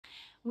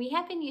We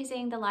have been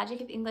using the Logic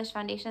of English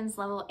Foundations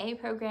Level A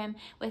program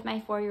with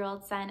my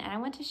 4-year-old son, and I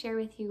want to share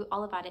with you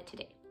all about it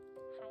today.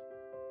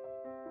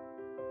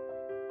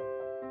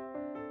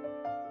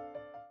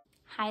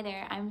 Hi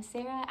there, I'm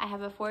Sarah. I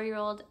have a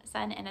 4-year-old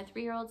son and a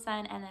 3-year-old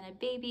son and then a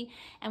baby,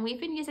 and we've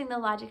been using the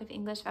Logic of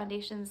English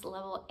Foundations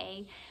Level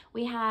A.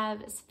 We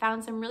have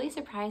found some really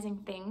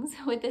surprising things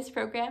with this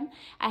program.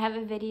 I have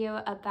a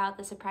video about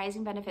the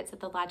surprising benefits of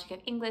the Logic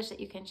of English that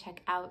you can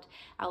check out.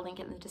 I'll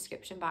link it in the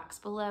description box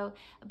below.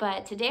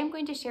 But today I'm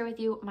going to share with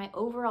you my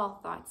overall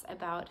thoughts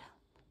about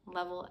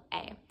Level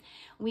A.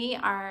 We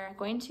are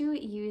going to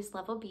use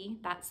Level B,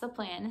 that's the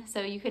plan.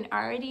 So you can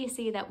already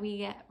see that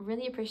we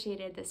really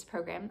appreciated this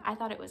program. I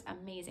thought it was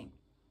amazing.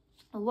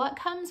 What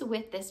comes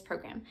with this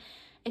program?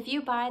 If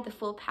you buy the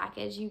full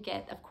package, you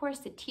get, of course,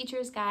 the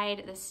teacher's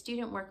guide, the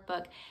student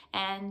workbook,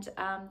 and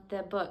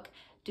the book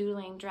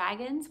Doodling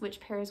Dragons, which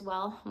pairs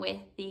well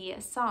with the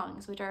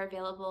songs, which are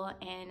available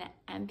in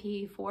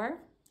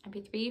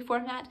MP3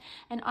 format,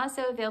 and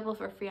also available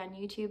for free on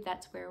YouTube.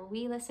 That's where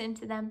we listen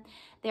to them.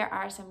 There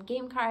are some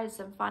game cards,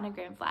 some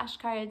phonogram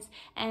flashcards,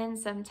 and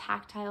some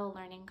tactile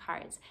learning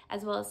cards,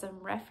 as well as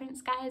some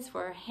reference guides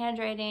for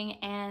handwriting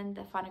and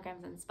the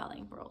phonograms and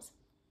spelling rules.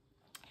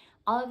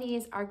 All of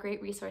these are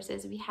great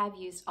resources. We have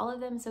used all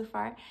of them so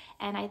far,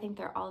 and I think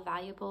they're all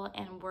valuable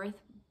and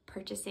worth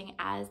purchasing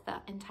as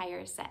the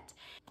entire set.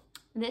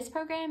 This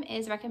program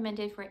is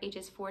recommended for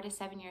ages 4 to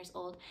 7 years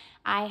old.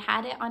 I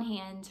had it on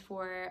hand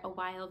for a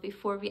while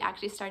before we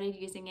actually started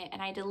using it, and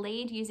I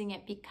delayed using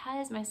it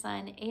because my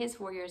son is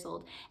 4 years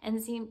old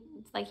and seemed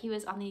like he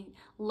was on the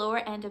lower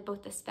end of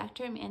both the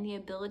spectrum and the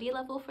ability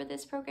level for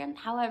this program.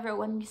 However,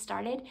 when we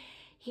started,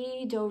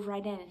 he dove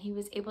right in and he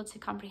was able to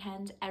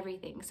comprehend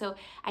everything. So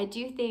I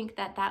do think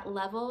that that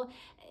level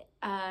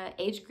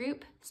age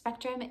group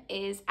spectrum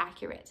is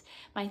accurate.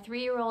 My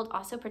 3-year-old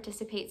also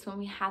participates when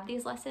we have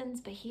these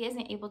lessons, but he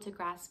isn't able to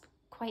grasp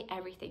quite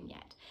everything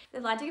yet. The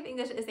Logic of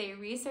English is a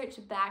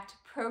research-backed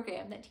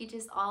program that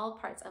teaches all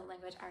parts of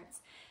language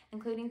arts,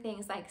 including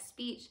things like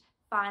speech,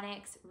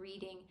 phonics,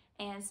 reading,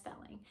 and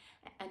spelling,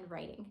 and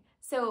writing.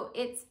 So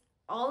it's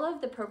all of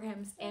the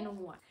programs in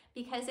one.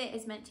 Because it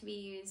is meant to be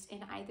used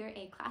in either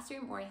a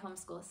classroom or a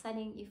homeschool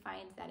setting, you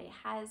find that it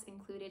has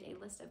included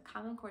a list of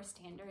Common Core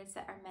standards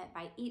that are met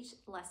by each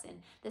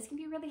lesson. This can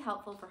be really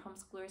helpful for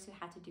homeschoolers who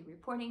had to do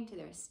reporting to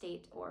their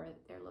state or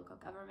their local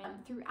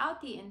government.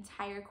 Throughout the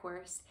entire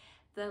course,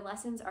 the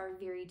lessons are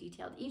very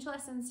detailed. Each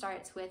lesson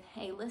starts with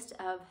a list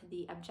of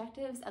the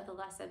objectives of the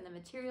lesson, the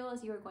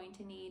materials you are going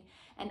to need,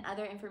 and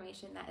other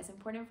information that is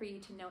important for you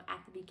to know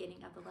at the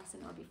beginning of the lesson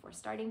or before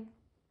starting.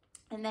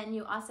 And then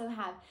you also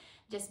have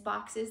just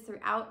boxes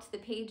throughout the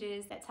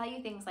pages that tell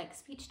you things like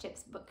speech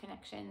tips, book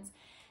connections,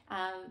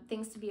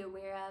 things to be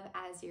aware of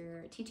as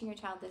you're teaching your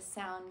child this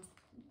sound,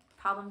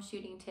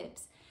 troubleshooting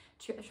tips,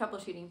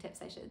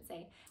 I should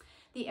say.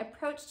 The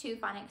approach to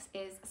phonics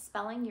is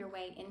spelling your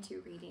way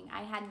into reading.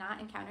 I had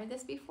not encountered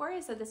this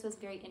before, so this was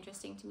very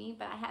interesting to me,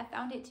 but I have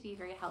found it to be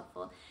very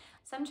helpful.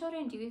 Some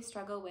children do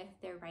struggle with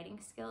their writing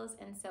skills,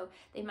 and so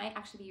they might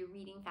actually be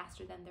reading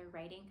faster than they're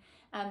writing.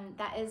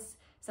 That is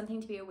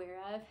something to be aware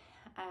of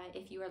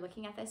if you are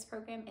looking at this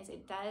program, is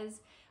it does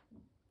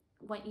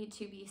want you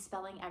to be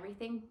spelling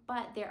everything,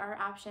 but there are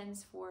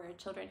options for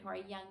children who are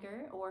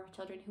younger or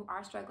children who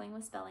are struggling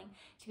with spelling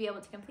to be able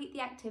to complete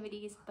the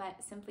activities,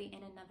 but simply in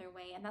another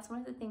way. And that's one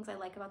of the things I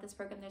like about this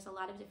program. There's a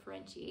lot of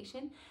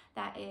differentiation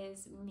that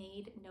is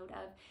made note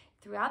of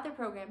throughout the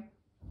program.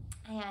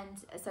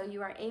 And so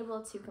you are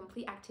able to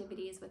complete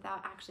activities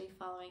without actually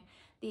following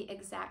the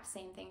exact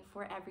same thing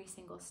for every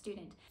single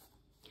student.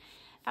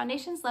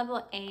 Foundations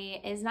Level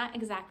A is not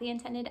exactly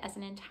intended as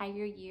an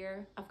entire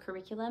year of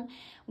curriculum.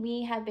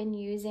 We have been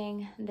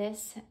using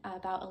this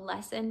about a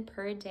lesson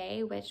per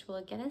day, which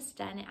will get us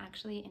done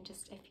actually in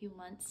just a few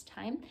months'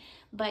 time.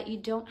 But you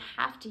don't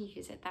have to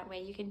use it that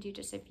way. You can do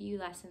just a few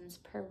lessons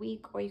per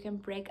week, or you can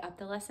break up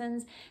the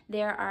lessons.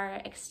 There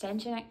are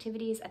extension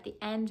activities at the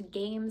end,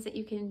 games that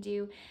you can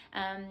do,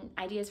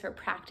 ideas for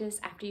practice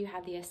after you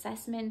have the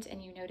assessment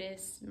and you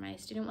notice my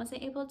student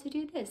wasn't able to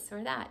do this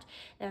or that.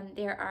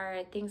 There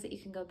are things that you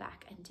can go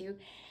back and do.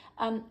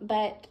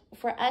 But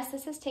for us,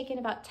 this has taken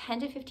about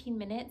 10 to 15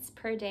 minutes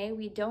per day.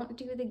 We don't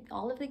do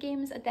all of the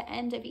games at the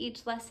end of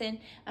each lesson,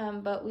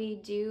 but we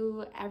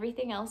do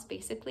everything else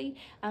basically.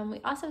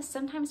 We also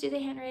sometimes do the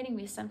handwriting,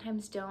 we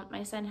sometimes don't.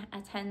 My son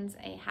attends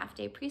a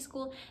half-day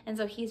preschool, and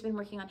so he's been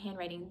working on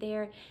handwriting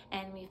there,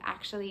 and we've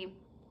actually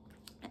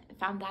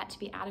found that to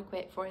be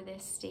adequate for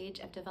this stage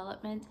of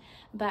development.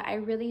 But I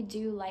really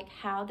do like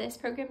how this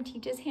program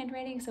teaches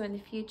handwriting, so in the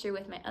future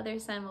with my other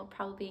son, we'll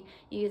probably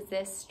use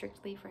this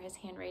strictly for his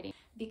handwriting.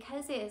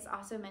 Because it is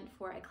also meant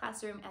for a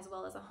classroom as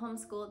well as a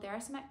homeschool, there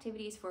are some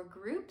activities for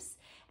groups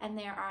and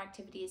there are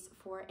activities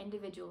for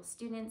individual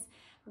students.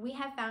 We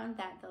have found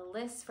that the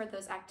lists for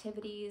those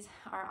activities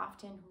are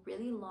often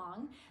really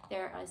long.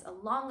 There is a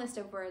long list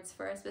of words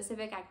for a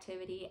specific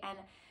activity, and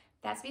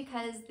that's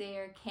because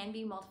there can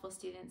be multiple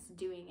students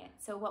doing it.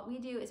 So what we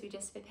do is we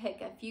just pick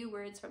a few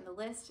words from the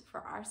list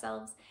for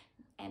ourselves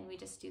and we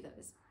just do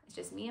those. It's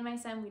just me and my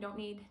son. We don't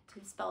need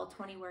to spell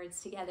 20 words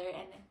together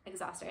and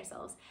exhaust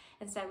ourselves.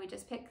 Instead, we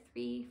just pick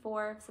 3,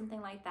 4, something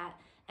like that,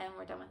 and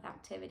we're done with the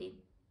activity.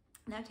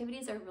 The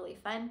activities are really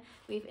fun.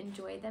 We've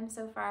enjoyed them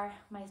so far.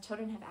 My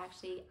children have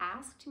actually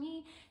asked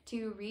me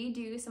to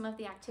redo some of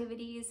the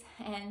activities,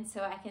 and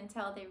so I can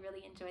tell they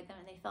really enjoyed them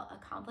and they felt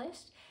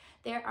accomplished.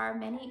 There are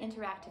many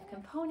interactive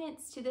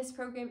components to this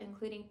program,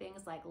 including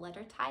things like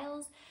letter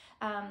tiles.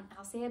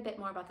 I'll say a bit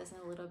more about this in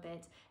a little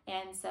bit,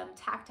 and some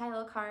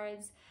tactile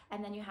cards,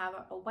 and then you have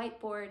a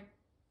whiteboard.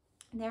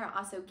 There are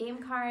also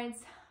game cards,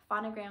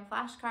 phonogram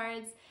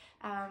flashcards,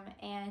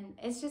 and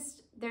it's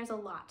just, there's a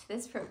lot to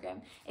this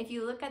program. If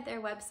you look at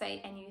their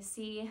website and you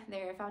see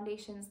their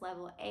Foundations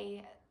Level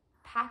A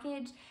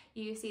package,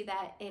 you see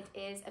that it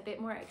is a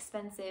bit more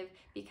expensive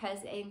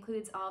because it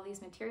includes all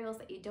these materials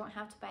that you don't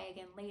have to buy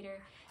again later,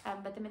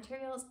 but the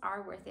materials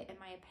are worth it in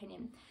my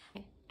opinion.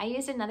 I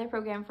used another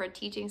program for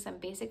teaching some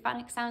basic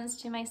phonics sounds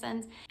to my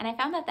sons, and I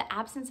found that the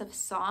absence of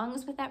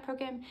songs with that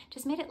program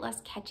just made it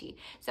less catchy.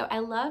 So I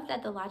love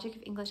that the Logic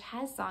of English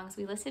has songs.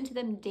 We listen to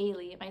them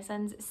daily. My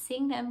sons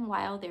sing them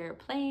while they're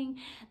playing.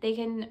 They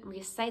can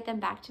recite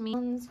them back to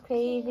me.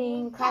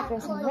 Craving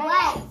crackers and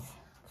rice.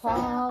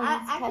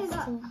 Clouds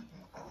testing.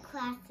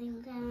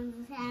 Clapping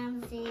guns,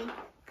 fancy.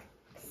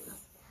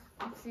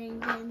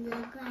 Singing the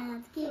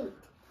clouds cute.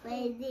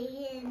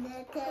 Waiting in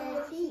the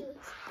cursive.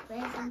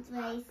 Race and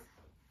race.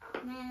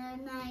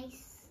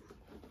 Nice.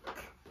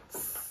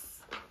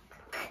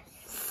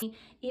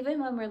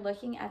 Even when we're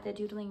looking at the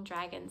Doodling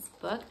Dragons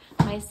book,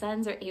 my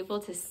sons are able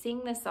to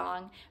sing the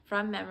song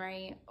from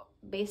memory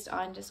based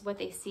on just what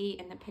they see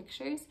in the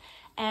pictures,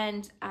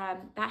 and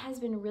that has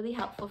been really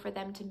helpful for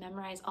them to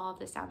memorize all of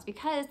the sounds,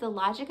 because the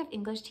Logic of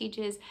English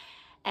teaches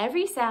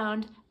every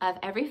sound of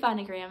every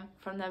phonogram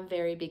from the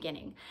very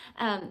beginning.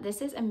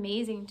 This is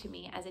amazing to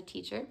me as a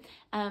teacher,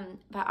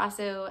 but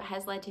also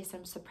has led to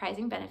some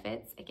surprising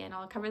benefits. Again,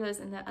 I'll cover those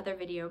in the other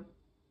video.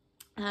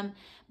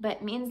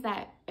 But means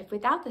that if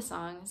without the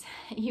songs,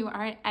 you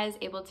aren't as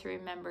able to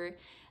remember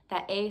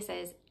that A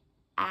says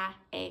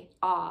a,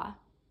 ah,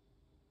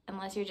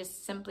 unless you're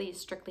just simply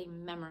strictly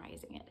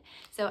memorizing it.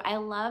 So I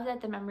love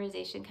that the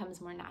memorization comes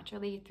more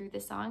naturally through the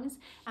songs.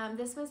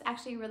 This was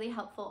actually really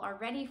helpful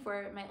already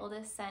for my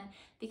oldest son,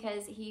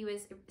 because he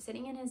was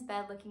sitting in his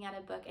bed looking at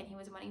a book and he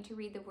was wanting to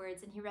read the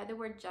words, and he read the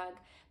word jug,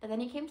 but then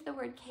he came to the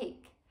word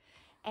cake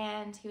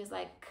and he was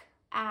like,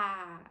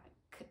 yeah.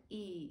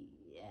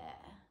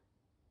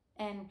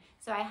 And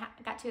so I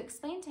got to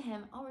explain to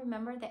him, oh,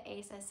 remember that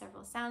A says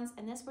several sounds,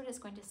 and this word is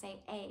going to say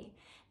A.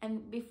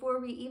 And before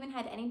we even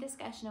had any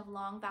discussion of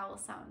long vowel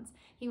sounds,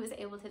 he was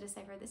able to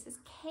decipher this is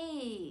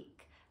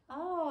cake.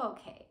 Oh,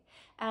 okay.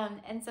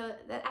 And so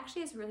that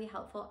actually is really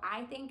helpful.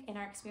 I think, in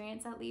our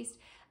experience at least,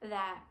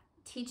 that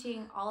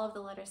teaching all of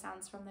the letter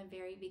sounds from the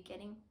very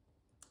beginning.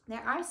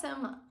 There are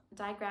some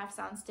digraph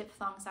sounds,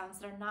 diphthong sounds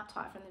that are not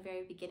taught from the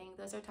very beginning.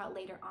 Those are taught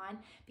later on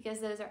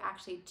because those are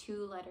actually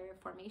 2-letter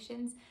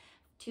formations,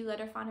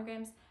 2-letter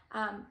phonograms,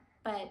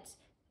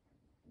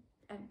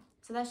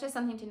 so that's just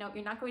something to note.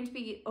 You're not going to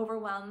be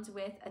overwhelmed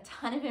with a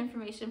ton of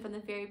information from the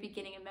very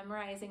beginning and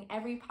memorizing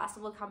every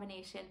possible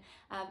combination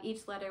of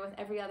each letter with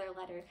every other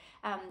letter.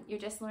 You're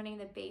just learning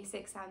the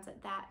basic sounds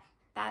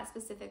that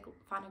specific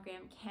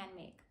phonogram can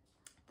make.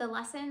 The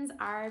lessons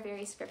are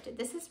very scripted.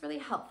 This is really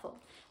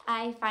helpful.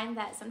 I find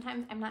that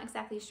sometimes I'm not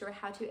exactly sure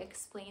how to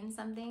explain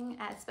something,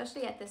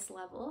 especially at this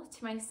level,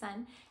 to my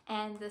son,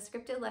 and the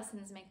scripted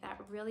lessons make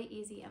that really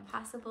easy and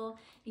possible.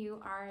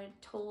 You are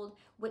told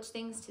which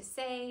things to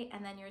say,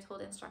 and then you're told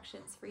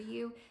instructions for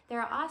you.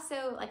 There are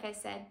also, like I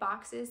said,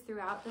 boxes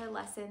throughout the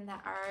lesson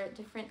that are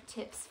different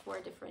tips for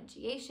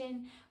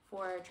differentiation,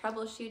 for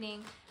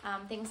troubleshooting,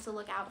 things to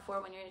look out for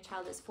when your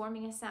child is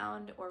forming a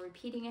sound or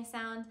repeating a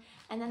sound.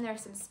 And then there are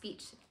some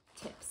speech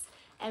tips.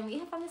 And we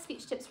have found the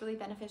speech tips really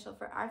beneficial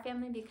for our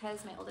family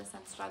because my oldest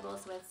son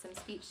struggles with some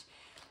speech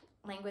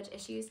language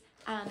issues.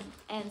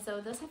 And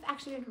so those have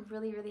actually been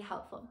really, really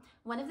helpful.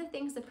 One of the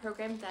things the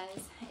program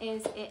does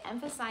is it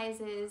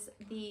emphasizes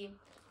the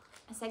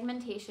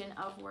segmentation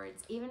of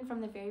words even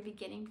from the very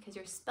beginning, because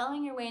you're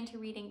spelling your way into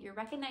reading. You're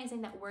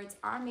recognizing that words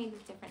are made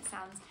with different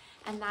sounds,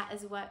 and that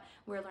is what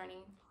we're learning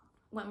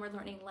when we're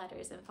learning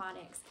letters and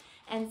phonics.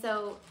 And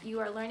so you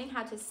are learning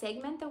how to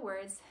segment the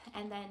words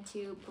and then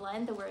to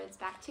blend the words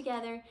back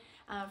together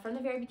from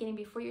the very beginning.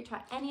 Before you're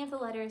taught any of the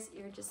letters,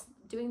 you're just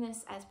doing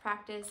this as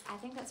practice. I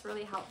think that's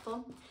really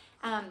helpful.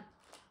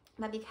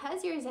 But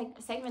because you're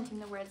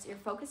segmenting the words, you're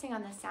focusing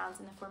on the sounds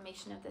and the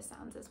formation of the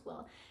sounds as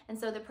well. And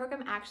so the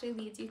program actually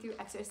leads you through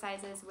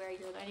exercises where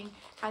you're learning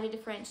how to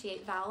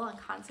differentiate vowel and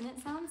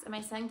consonant sounds. And my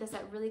son does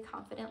that really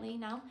confidently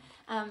now.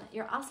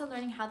 You're also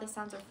learning how the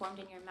sounds are formed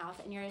in your mouth,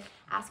 and you're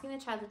asking the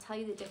child to tell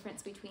you the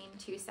difference between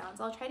 2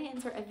 sounds. I'll try to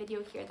insert a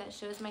video here that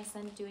shows my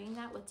son doing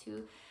that with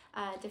 2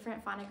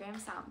 different phonogram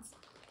sounds.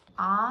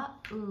 Ah,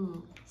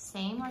 ooh,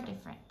 same or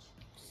different?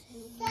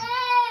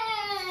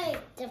 Say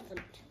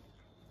different.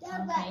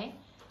 Okay.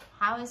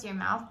 How is your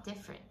mouth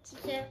different?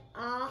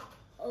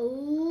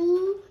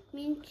 Oh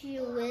means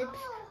your lips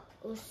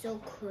are so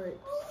close.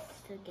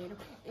 together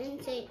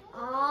and say,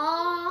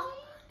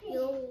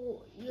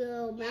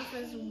 your mouth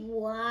is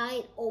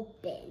wide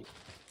open.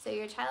 So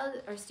your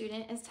child or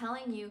student is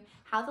telling you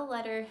how the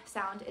letter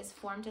sound is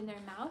formed in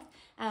their mouth,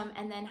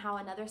 and then how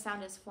another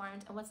sound is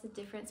formed and what's the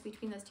difference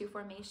between those two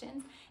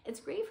formations. It's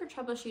great for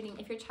troubleshooting.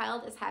 If your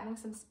child is having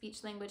some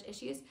speech language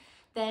issues,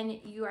 then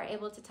you are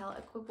able to tell,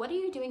 what are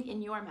you doing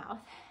in your mouth?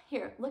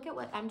 Here, look at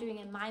what I'm doing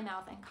in my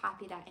mouth and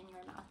copy that in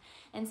your mouth.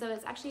 And so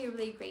it's actually a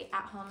really great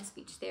at-home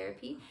speech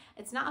therapy.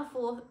 It's not a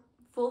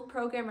full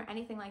program or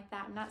anything like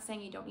that. I'm not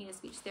saying you don't need a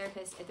speech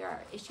therapist if there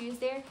are issues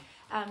there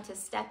to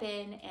step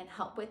in and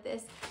help with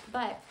this,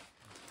 but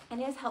it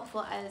is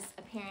helpful as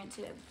a parent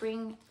to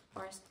bring,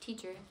 or a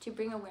teacher, to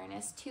bring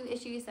awareness to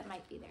issues that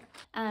might be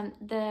there.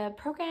 The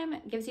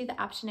program gives you the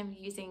option of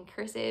using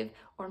Cursive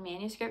or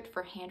manuscript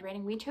for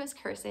handwriting. We chose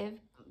Cursive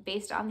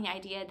based on the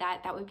idea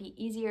that that would be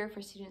easier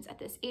for students at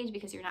this age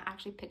because you're not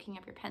actually picking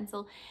up your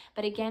pencil.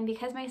 But again,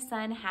 because my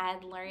son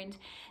had learned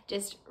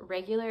just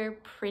regular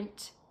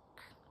print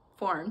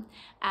form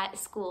at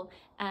school,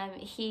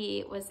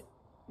 he was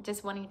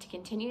just wanting to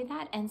continue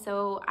that. And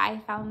so I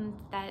found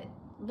that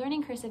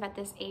learning cursive at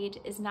this age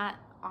is not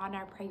on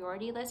our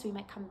priority list. We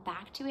might come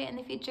back to it in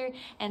the future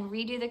and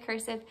redo the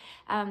cursive,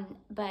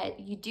 but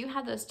you do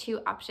have those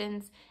two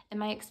options. In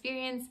my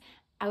experience,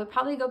 I would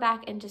probably go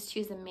back and just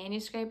choose the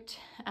manuscript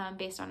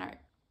based on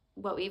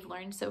what we've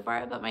learned so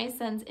far about my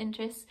son's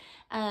interests,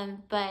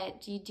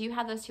 but you do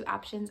have those two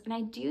options. And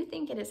I do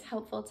think it is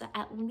helpful to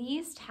at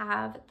least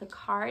have the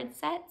card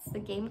sets, the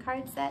game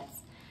card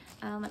sets.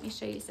 Let me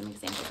show you some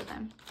examples of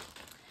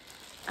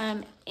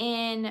them.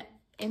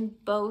 In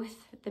both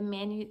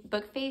the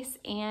book face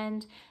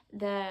and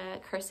the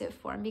cursive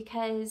form,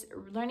 because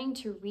learning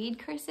to read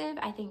cursive,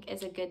 I think,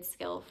 is a good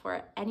skill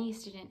for any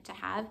student to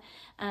have.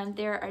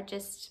 There are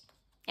just,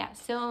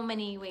 so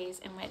many ways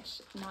in which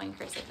knowing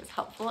cursive is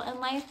helpful in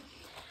life.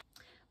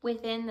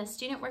 Within the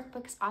student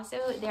workbooks also,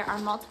 there are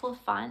multiple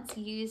fonts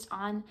used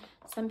on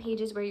some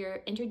pages where you're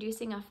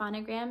introducing a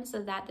phonogram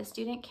so that the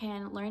student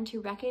can learn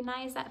to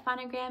recognize that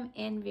phonogram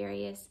in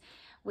various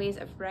ways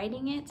of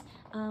writing it.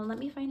 Let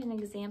me find an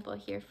example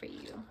here for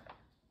you.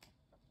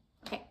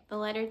 Okay, the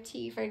letter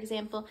T, for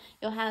example,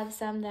 you'll have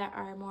some that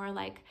are more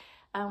like,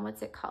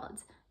 what's it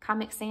called?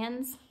 Comic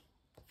Sans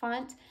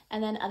font,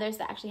 and then others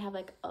that actually have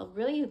like a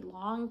really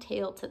long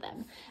tail to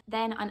them.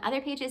 Then on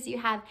other pages you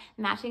have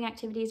matching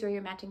activities where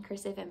you're matching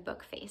cursive and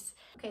book face.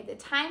 Okay, the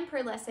time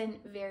per lesson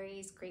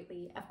varies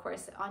greatly, of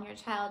course, on your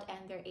child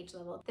and their age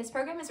level. This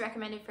program is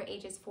recommended for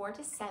ages 4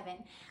 to 7.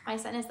 My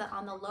son is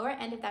on the lower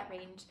end of that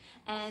range,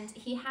 and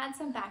he had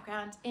some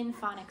background in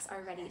phonics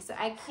already, so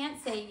I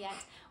can't say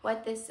yet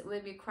what this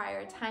would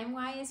require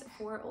time-wise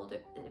for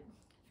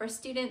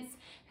students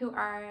who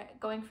are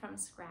going from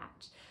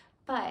scratch.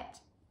 But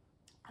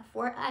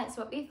for us,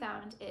 what we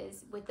found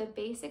is with the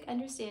basic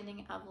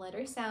understanding of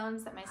letter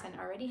sounds that my son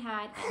already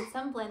had and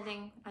some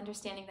blending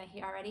understanding that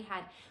he already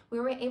had, we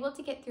were able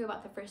to get through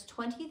about the first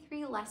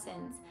 23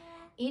 lessons,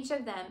 each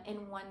of them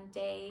in 1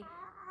 day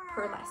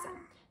per lesson.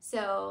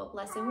 So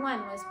lesson 1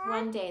 was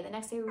 1 day. The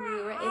next day we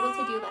were able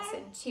to do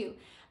lesson 2.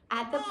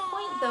 At the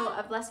point, though,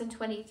 of lesson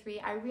 23,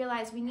 I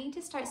realized we need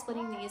to start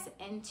splitting these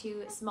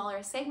into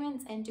smaller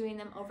segments and doing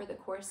them over the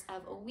course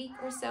of a week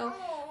or so.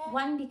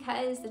 1,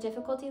 because the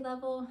difficulty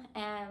level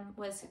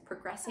was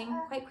progressing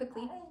quite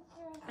quickly,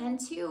 and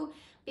 2,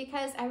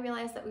 because I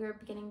realized that we were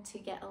beginning to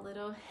get a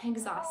little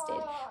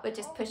exhausted with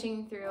just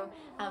pushing through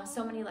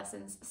so many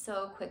lessons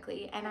so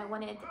quickly, and I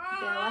wanted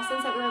the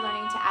lessons that we were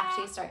learning to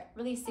actually start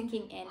really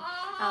sinking in.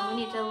 We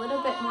needed a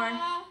little bit more,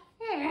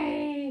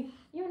 hey,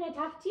 you want to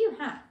talk to you,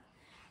 huh?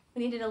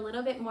 We needed a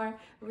little bit more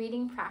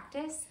reading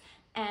practice,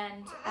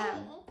 and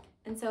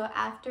so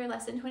after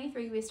lesson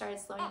 23, we started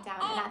slowing down,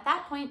 and at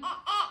that point,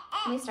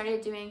 we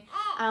started doing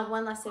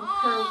 1 lesson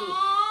per week.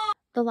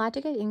 The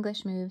Logic of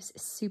English moves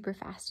super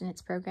fast in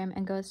its program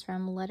and goes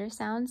from letter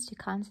sounds to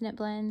consonant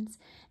blends,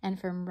 and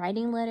from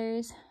writing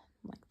letters,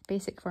 like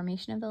basic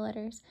formation of the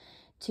letters,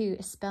 to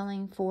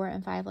spelling 4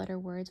 and 5 letter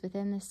words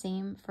within the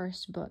same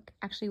first book,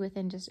 actually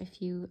within just a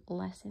few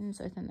lessons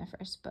within the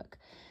first book.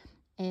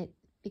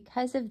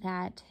 Because of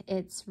that,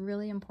 it's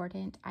really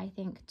important, I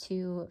think,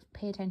 to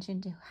pay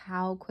attention to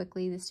how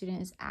quickly the student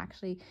is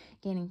actually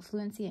gaining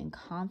fluency and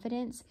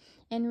confidence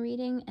in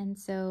reading. And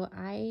so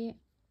I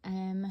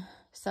am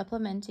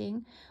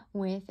supplementing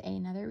with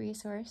another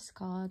resource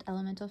called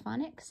Elemental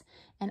Phonics,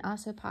 and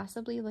also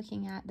possibly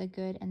looking at the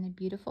good and the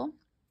beautiful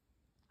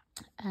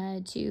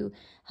to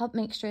help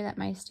make sure that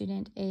my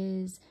student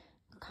is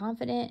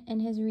confident in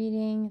his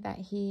reading, that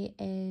he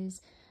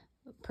is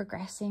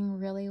progressing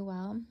really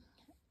well.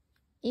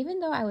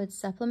 Even though I would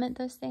supplement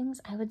those things,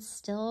 I would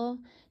still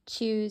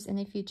choose in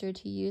the future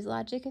to use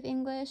Logic of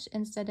English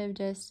instead of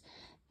just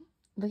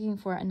looking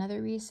for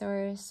another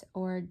resource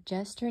or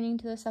just turning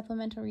to those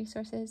supplemental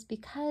resources,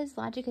 because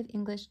Logic of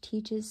English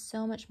teaches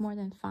so much more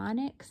than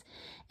phonics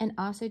and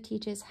also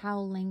teaches how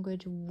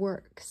language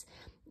works.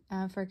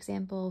 For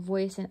example,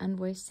 voice and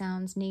unvoiced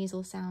sounds,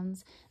 nasal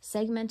sounds,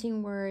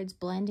 segmenting words,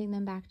 blending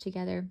them back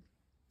together.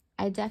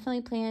 I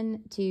definitely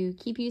plan to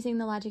keep using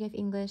the logic of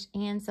English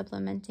and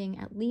supplementing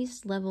at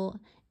least level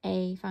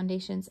A,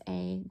 Foundations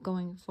A,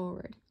 going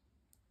forward.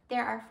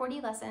 There are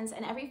 40 lessons,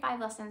 and every 5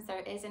 lessons there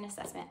is an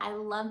assessment. I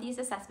love these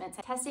assessments.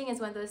 Testing is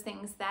one of those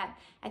things that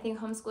I think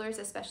homeschoolers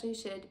especially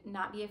should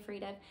not be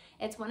afraid of.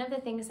 It's one of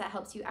the things that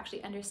helps you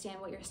actually understand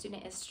what your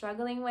student is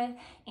struggling with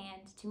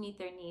and to meet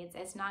their needs.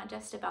 It's not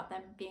just about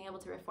them being able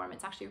to reform.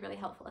 It's actually really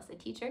helpful as a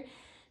teacher.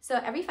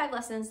 So every 5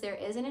 lessons there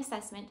is an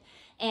assessment,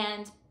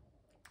 and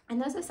in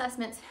those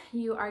assessments,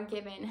 you are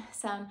given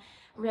some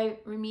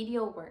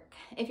remedial work.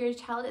 If your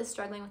child is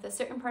struggling with a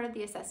certain part of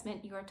the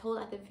assessment, you are told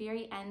at the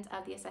very end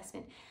of the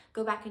assessment,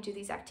 go back and do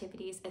these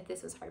activities if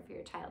this was hard for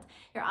your child.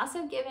 You're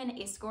also given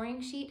a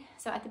scoring sheet.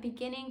 So at the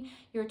beginning,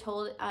 you're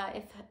told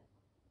if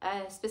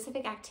a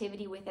specific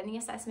activity within the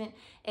assessment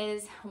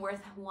is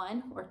worth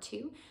 1 or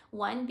 2.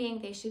 1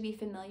 being they should be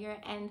familiar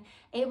and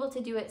able to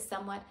do it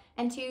somewhat,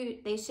 and 2,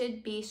 they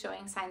should be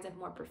showing signs of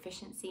more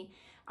proficiency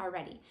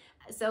already.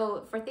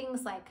 So for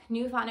things like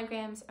new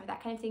phonograms or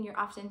that kind of thing, you're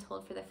often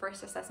told for the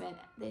first assessment,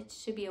 it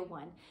should be a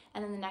 1.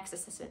 And then the next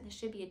assessment, this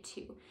should be a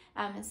 2.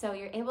 So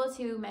you're able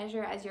to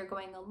measure as you're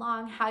going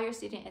along how your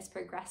student is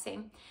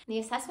progressing. The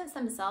assessments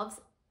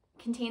themselves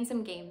contain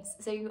some games.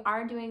 So you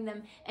are doing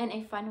them in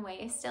a fun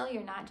way. Still,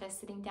 you're not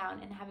just sitting down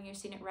and having your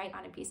student write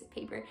on a piece of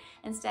paper.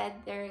 Instead,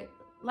 they're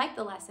like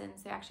the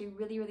lessons. They're actually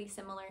really, really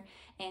similar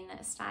in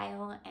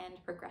style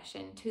and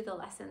progression to the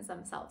lessons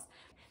themselves.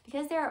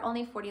 Because there are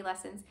only 40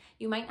 lessons,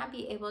 you might not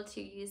be able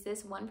to use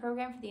this one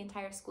program for the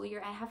entire school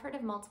year. I have heard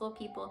of multiple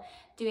people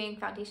doing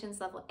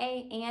Foundations Level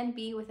A and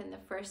B within the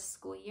first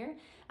school year.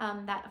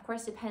 That of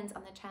course depends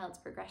on the child's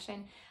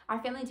progression.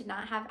 Our family did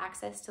not have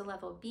access to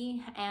Level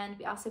B, and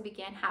we also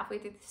began halfway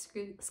through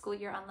the school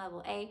year on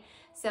Level A.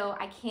 So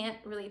I can't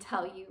really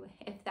tell you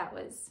if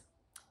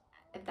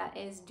that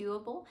is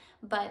doable,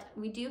 but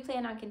we do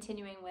plan on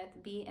continuing with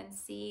B and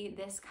C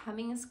this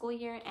coming school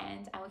year,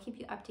 and I will keep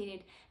you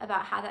updated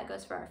about how that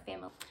goes for our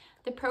family.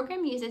 The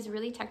program uses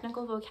really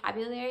technical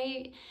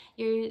vocabulary.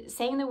 You're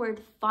saying the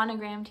word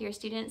phonogram to your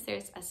students.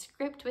 There's a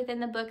script within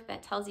the book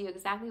that tells you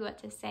exactly what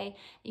to say.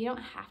 You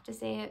don't have to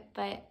say it,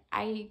 but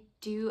I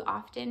do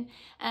often.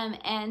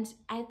 And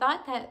I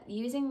thought that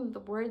using the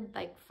word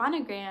like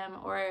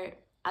phonogram or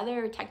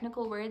other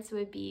technical words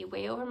would be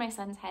way over my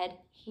son's head.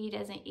 He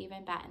doesn't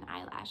even bat an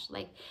eyelash.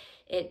 Like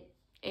it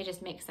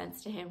just makes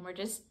sense to him. We're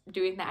just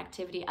doing the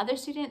activity. Other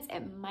students,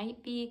 it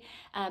might be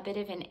a bit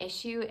of an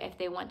issue if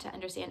they want to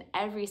understand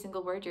every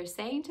single word you're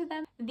saying to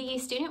them. The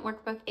student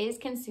workbook is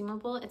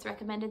consumable. It's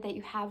recommended that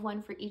you have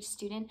one for each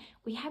student.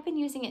 We have been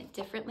using it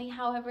differently,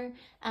 however.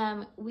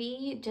 When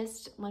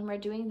we're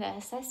doing the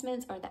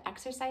assessments or the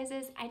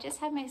exercises, I just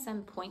have my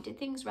son point to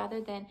things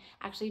rather than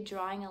actually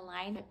drawing a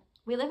line.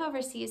 We live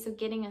overseas, so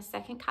getting a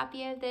second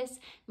copy of this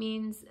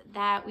means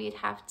that we'd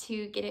have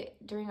to get it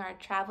during our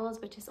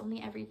travels, which is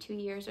only every 2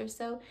 years or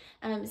so.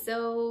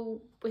 So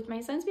with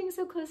my sons being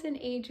so close in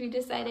age, we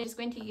decided just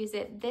going to use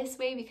it this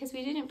way because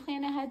we didn't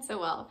plan ahead so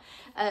well.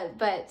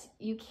 But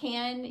you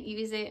can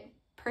use it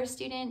per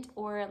student,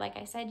 or like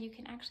I said, you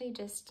can actually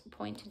just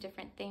point to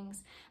different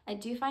things. I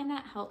do find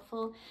that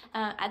helpful.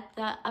 At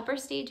the upper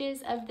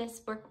stages of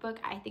this workbook,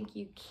 I think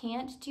you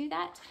can't do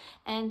that.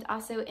 And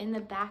also in the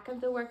back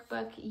of the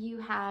workbook,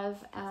 you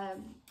have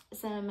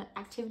some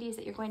activities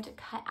that you're going to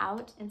cut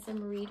out and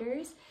some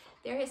readers.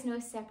 There is no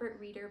separate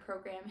reader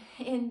program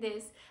in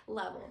this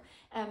level.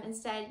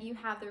 Instead, you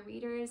have the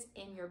readers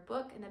in your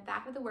book, in the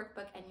back of the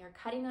workbook, and you're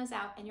cutting those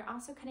out, and you're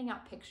also cutting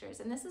out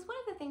pictures. And this is one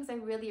of the things I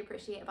really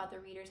appreciate about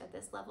the readers at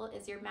this level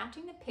is you're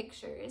matching the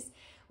pictures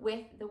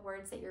with the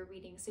words that you're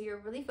reading. So you're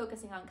really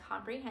focusing on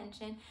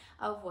comprehension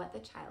of what the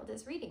child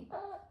is reading.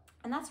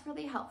 And that's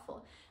really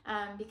helpful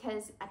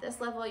because at this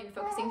level, you're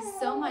focusing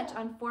so much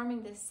on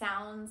forming the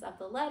sounds of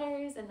the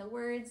letters and the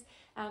words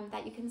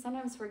that you can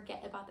sometimes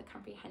forget about the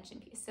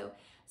comprehension piece. So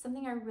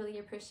something I really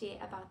appreciate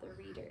about the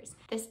readers.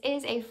 This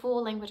is a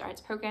full language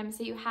arts program,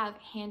 so you have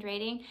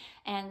handwriting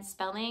and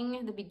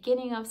spelling, the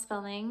beginning of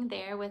spelling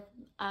there with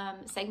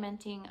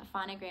segmenting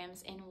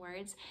phonograms in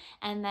words.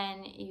 And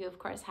then you, of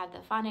course, have the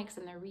phonics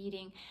and the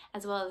reading,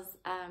 as well as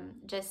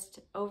just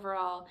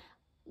overall,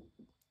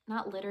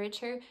 not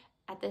literature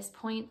at this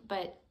point,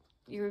 but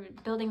you're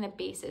building the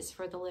basis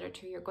for the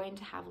literature you're going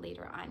to have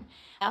later on.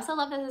 I also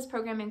love that this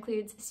program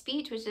includes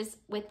speech, which is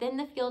within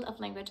the field of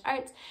language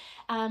arts.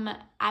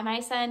 My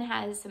son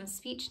has some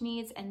speech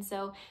needs, and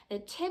so the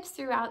tips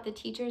throughout the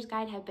teacher's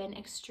guide have been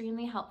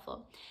extremely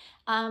helpful.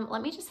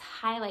 Let me just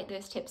highlight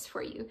those tips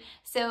for you.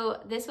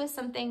 So this was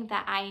something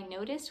that I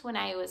noticed when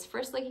I was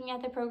first looking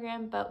at the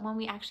program, but when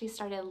we actually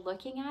started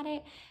looking at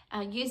it,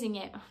 using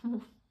it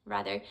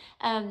rather,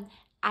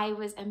 I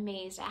was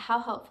amazed at how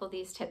helpful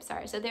these tips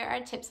are. So there are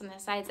tips on the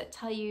sides that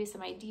tell you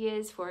some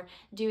ideas for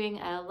doing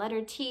a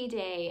letter T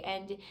day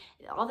and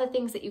all the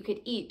things that you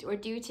could eat or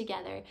do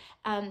together,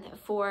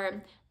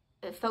 for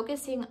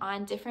focusing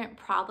on different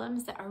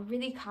problems that are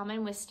really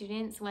common with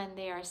students when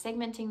they are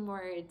segmenting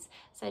words,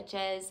 such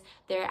as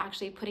they're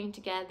actually putting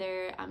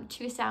together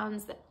two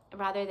sounds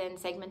rather than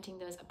segmenting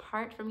those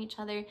apart from each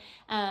other.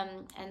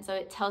 And so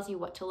it tells you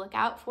what to look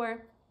out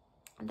for.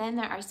 Then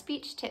there are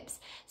speech tips.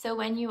 So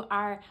when you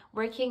are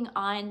working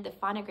on the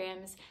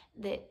phonograms,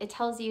 it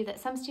tells you that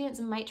some students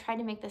might try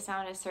to make the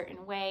sound a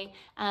certain way,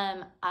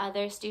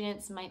 other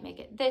students might make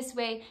it this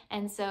way,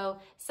 and so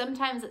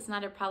sometimes it's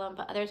not a problem,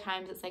 but other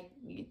times it's like,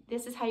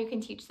 this is how you can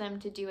teach them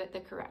to do it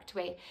the correct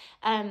way.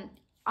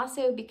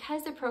 Also,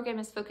 because the program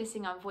is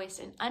focusing on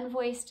voiced and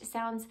unvoiced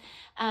sounds,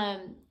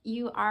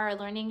 you are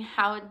learning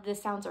how the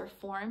sounds are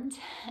formed,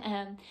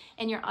 and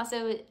you're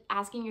also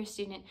asking your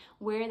student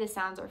where the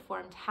sounds are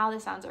formed, how the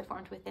sounds are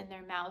formed within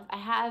their mouth. I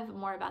have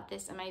more about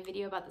this in my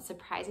video about the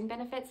surprising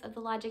benefits of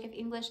the logic of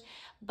English,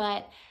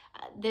 but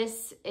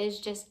this is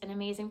just an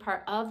amazing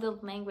part of the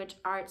language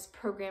arts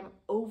program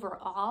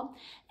overall,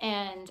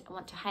 and I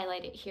want to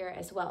highlight it here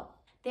as well.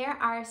 There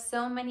are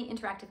so many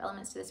interactive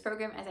elements to this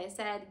program, as I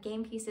said,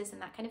 game pieces and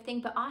that kind of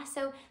thing, but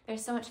also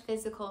there's so much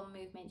physical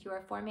movement. You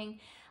are forming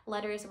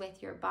letters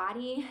with your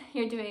body,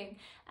 you're doing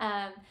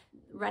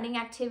running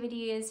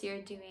activities,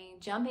 you're doing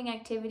jumping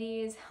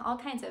activities, all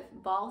kinds of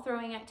ball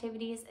throwing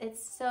activities.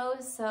 It's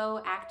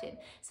so active.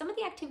 Some of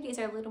the activities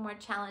are a little more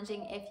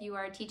challenging if you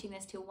are teaching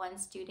this to one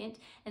student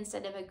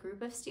instead of a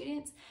group of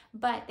students,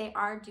 but they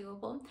are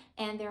doable,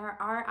 and there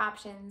are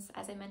options,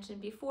 as I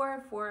mentioned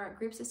before, for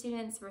groups of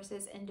students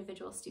versus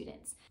individual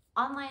students.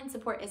 Online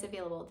support is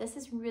available. This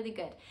is really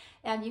good.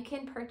 You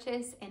can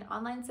purchase an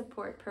online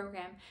support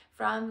program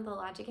from the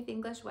Logic of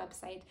English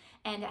website,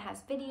 and it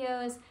has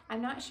videos.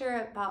 I'm not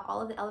sure about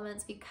all of the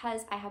elements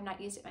because I have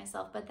not used it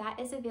myself, but that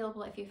is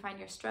available if you find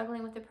you're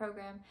struggling with the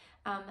program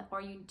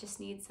or you just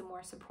need some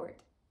more support.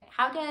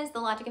 How does the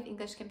Logic of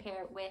English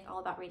compare with All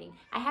About Reading?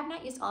 I have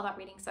not used All About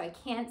Reading, so I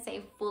can't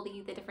say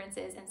fully the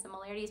differences and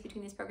similarities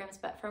between these programs,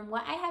 but from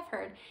what I have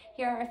heard,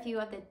 here are a few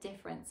of the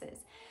differences.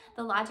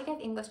 The Logic of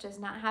English does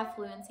not have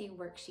fluency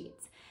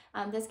worksheets.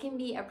 This can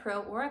be a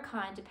pro or a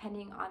con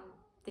depending on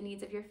the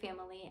needs of your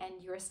family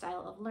and your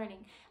style of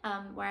learning.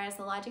 Whereas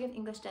the Logic of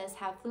English does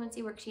have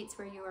fluency worksheets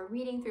where you are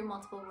reading through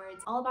multiple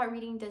words. All About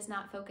Reading does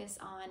not focus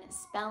on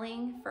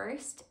spelling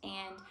first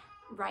and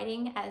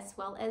writing as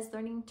well as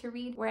learning to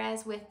read,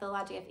 whereas with the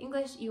Logic of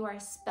English, you are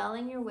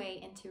spelling your way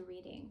into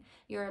reading.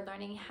 You're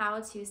learning how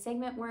to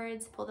segment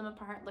words, pull them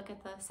apart, look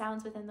at the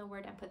sounds within the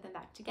word, and put them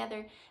back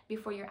together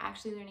before you're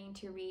actually learning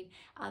to read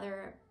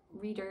other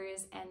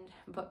readers and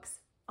books.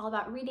 All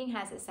About Reading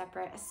has a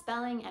separate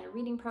spelling and a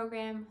reading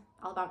program,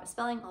 all about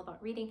spelling, all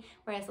about reading,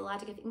 whereas the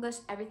Logic of English,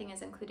 everything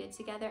is included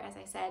together. As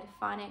I said,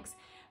 phonics,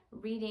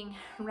 reading,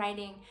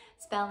 writing,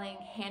 spelling,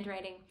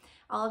 handwriting,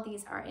 all of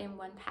these are in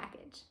one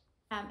package.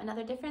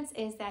 Another difference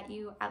is that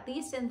you, at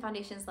least in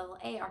Foundations Level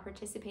A, are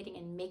participating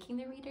in making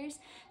the readers.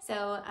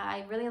 So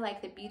I really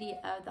like the beauty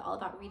of the All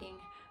About Reading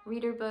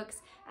reader books,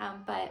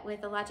 but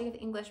with the Logic of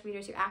English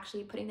readers, you're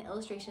actually putting the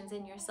illustrations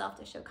in yourself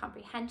to show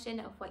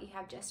comprehension of what you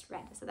have just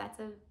read. So that's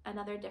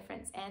another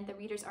difference, and the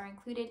readers are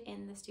included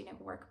in the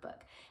student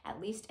workbook, at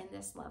least in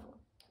this level.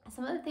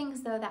 Some of the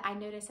things, though, that I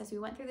noticed as we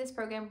went through this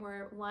program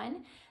were,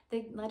 one,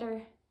 the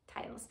letter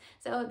tiles.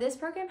 So this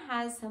program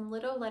has some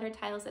little letter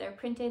tiles that are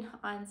printed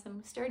on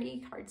some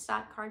sturdy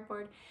cardstock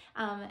cardboard,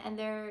 and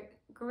they're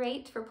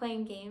great for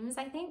playing games,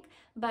 I think,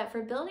 but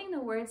for building the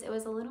words, it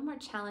was a little more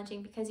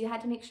challenging because you had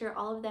to make sure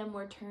all of them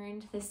were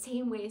turned the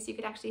same way so you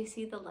could actually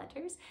see the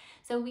letters.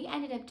 So we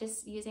ended up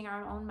just using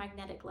our own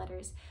magnetic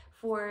letters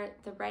for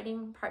the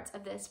writing parts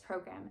of this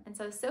program. And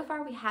so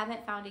far we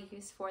haven't found a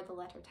use for the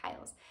letter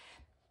tiles.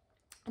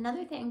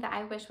 Another thing that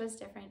I wish was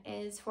different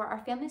is for our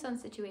family zone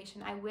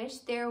situation, I wish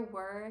there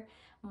were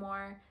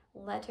more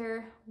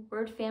letter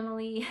word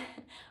family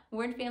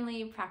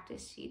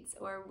practice sheets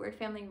or word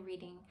family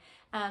reading.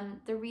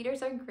 The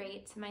readers are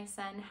great. My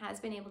son has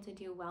been able to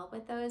do well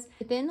with those.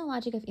 Within the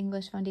Logic of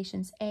English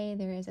Foundations A,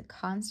 there is a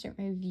constant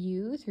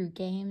review through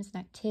games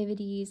and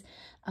activities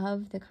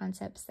of the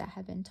concepts that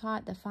have been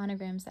taught, the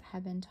phonograms that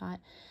have been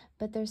taught,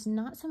 but there's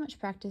not so much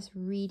practice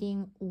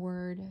reading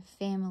word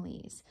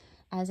families.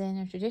 As in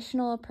a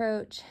traditional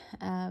approach,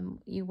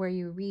 where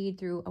you read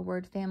through a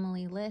word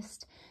family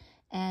list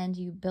and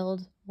you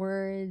build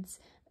words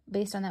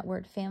based on that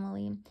word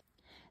family.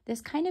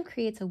 This kind of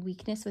creates a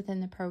weakness within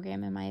the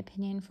program, in my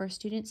opinion, for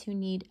students who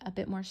need a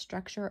bit more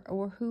structure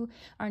or who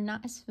are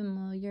not as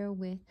familiar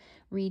with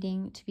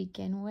reading to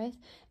begin with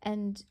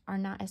and are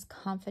not as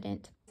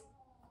confident.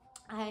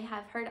 I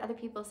have heard other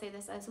people say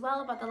this as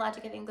well about the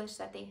Logic of English,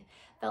 that they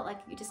felt like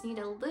you just need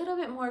a little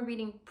bit more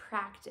reading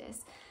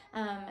practice.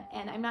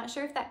 And I'm not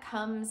sure if that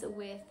comes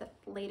with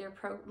later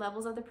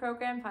levels of the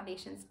program.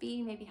 Foundations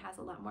B maybe has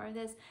a lot more of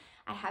this.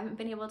 I haven't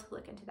been able to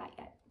look into that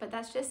yet, but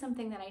that's just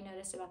something that I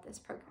noticed about this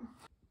program.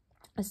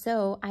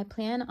 So I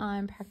plan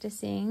on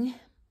practicing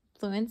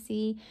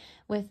fluency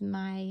with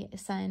my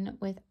son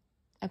with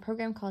a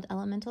program called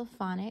Elemental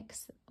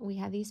Phonics. We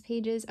have these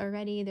pages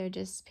already. They're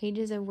just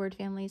pages of word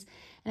families.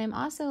 And I'm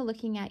also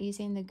looking at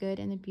using the Good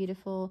and the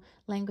Beautiful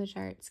Language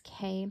Arts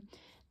K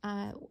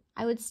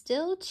I would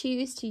still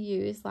choose to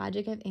use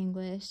Logic of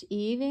English,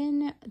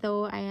 even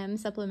though I am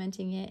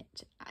supplementing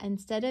it,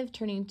 instead of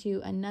turning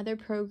to another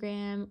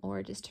program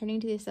or just turning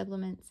to the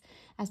supplements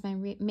as my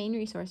main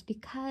resource,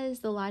 because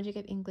the Logic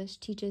of English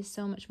teaches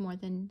so much more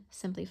than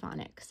simply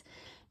phonics,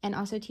 and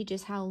also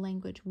teaches how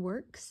language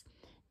works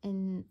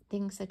in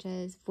things such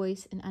as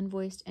voice and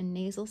unvoiced and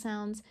nasal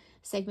sounds,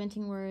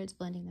 segmenting words,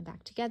 blending them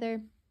back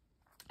together,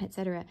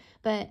 etc.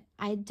 But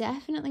I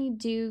definitely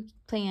do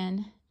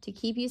plan to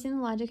keep using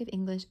the Logic of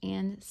English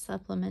and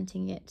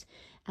supplementing it,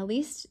 at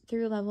least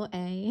through level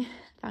A,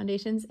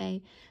 Foundations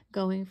A,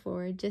 going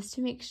forward, just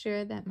to make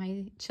sure that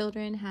my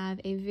children have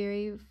a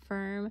very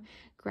firm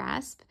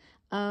grasp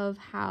of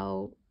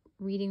how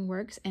reading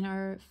works and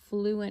are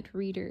fluent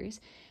readers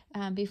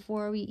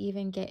before we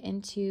even get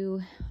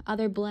into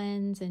other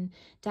blends and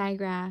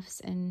digraphs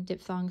and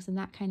diphthongs and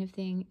that kind of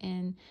thing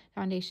in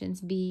Foundations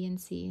B and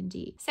C and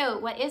D. So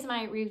what is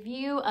my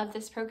review of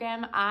this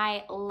program?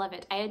 I love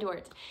it. I adore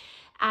it.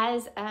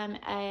 As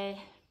an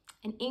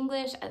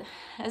English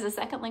as a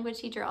second language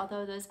teacher,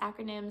 although those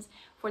acronyms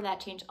for that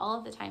change all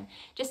of the time,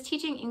 just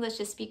teaching English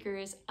to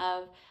speakers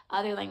of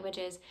other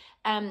languages,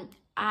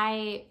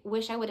 I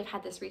wish I would have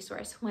had this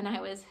resource when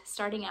I was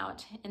starting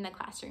out in the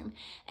classroom.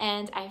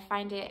 And I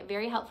find it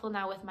very helpful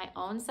now with my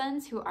own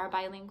sons who are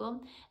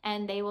bilingual,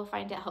 and they will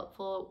find it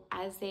helpful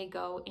as they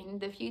go in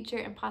the future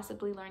and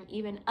possibly learn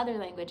even other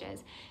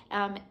languages.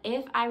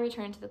 If I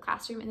return to the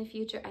classroom in the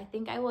future, I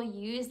think I will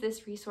use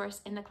this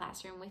resource in the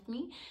classroom with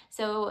me.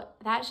 So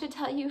that should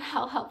tell you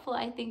how helpful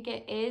I think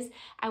it is.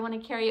 I want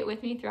to carry it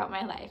with me throughout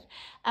my life.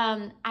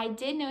 I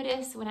did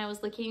notice when I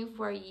was looking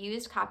for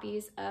used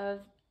copies of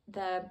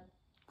the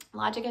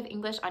Logic of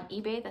English on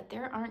eBay that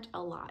there aren't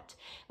a lot,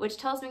 which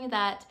tells me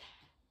that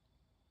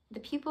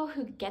the people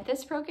who get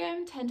this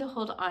program tend to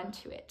hold on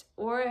to it,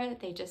 or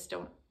they just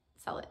don't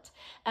sell it.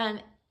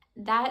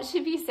 That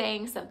should be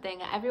saying something.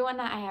 Everyone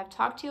that I have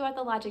talked to about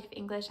the Logic of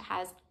English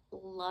has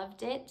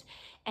loved it,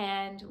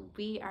 and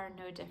we are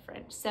no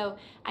different. So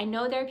I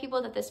know there are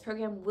people that this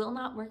program will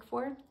not work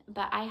for,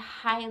 but I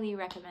highly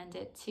recommend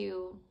it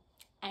to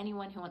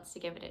anyone who wants to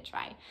give it a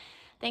try.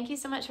 Thank you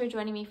so much for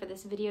joining me for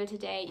this video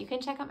today. You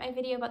can check out my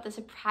video about the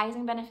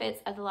surprising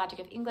benefits of the Logic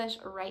of English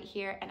right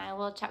here, and I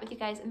will chat with you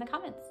guys in the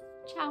comments.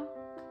 Ciao!